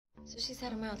So she's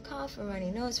had a mild cough, a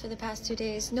runny nose for the past 2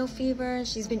 days, no fever,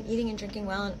 she's been eating and drinking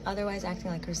well and otherwise acting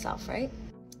like herself, right?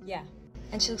 Yeah.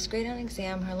 And she looks great on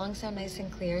exam, her lungs sound nice and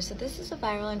clear, so this is a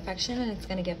viral infection and it's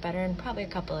gonna get better in probably a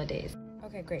couple of days.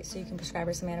 Okay, great. So you can prescribe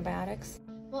her some antibiotics?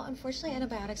 Well, unfortunately,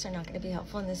 antibiotics are not going to be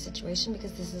helpful in this situation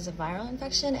because this is a viral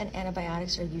infection and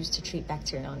antibiotics are used to treat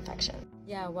bacterial infection.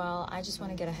 Yeah, well, I just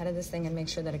want to get ahead of this thing and make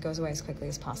sure that it goes away as quickly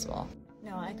as possible.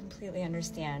 No, I completely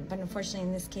understand. But unfortunately,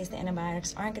 in this case, the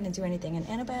antibiotics aren't going to do anything. And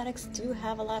antibiotics do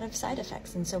have a lot of side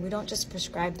effects. And so we don't just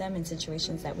prescribe them in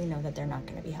situations that we know that they're not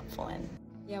going to be helpful in.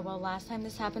 Yeah, well, last time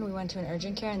this happened, we went to an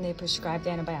urgent care and they prescribed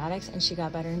antibiotics and she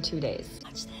got better in 2 days.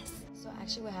 Watch this. So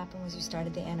actually what happened was you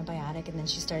started the antibiotic and then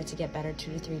she started to get better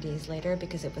 2 to 3 days later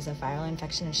because it was a viral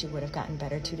infection and she would have gotten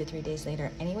better 2 to 3 days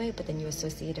later anyway, but then you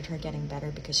associated her getting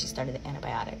better because she started the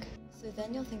antibiotic. So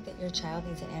then you'll think that your child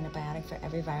needs an antibiotic for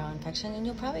every viral infection and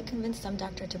you'll probably convince some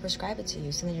doctor to prescribe it to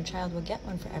you so then your child will get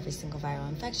one for every single viral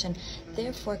infection,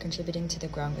 therefore contributing to the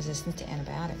growing resistance to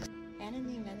antibiotics. And in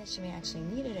the event that she may actually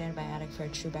need an antibiotic for a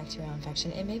true bacterial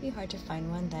infection, it may be hard to find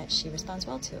one that she responds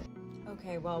well to.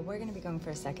 Okay, well, we're going to be going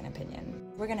for a second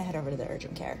opinion. We're going to head over to the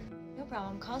urgent care. No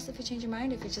problem. Call us if you change your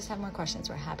mind. If you just have more questions,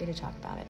 we're happy to talk about it.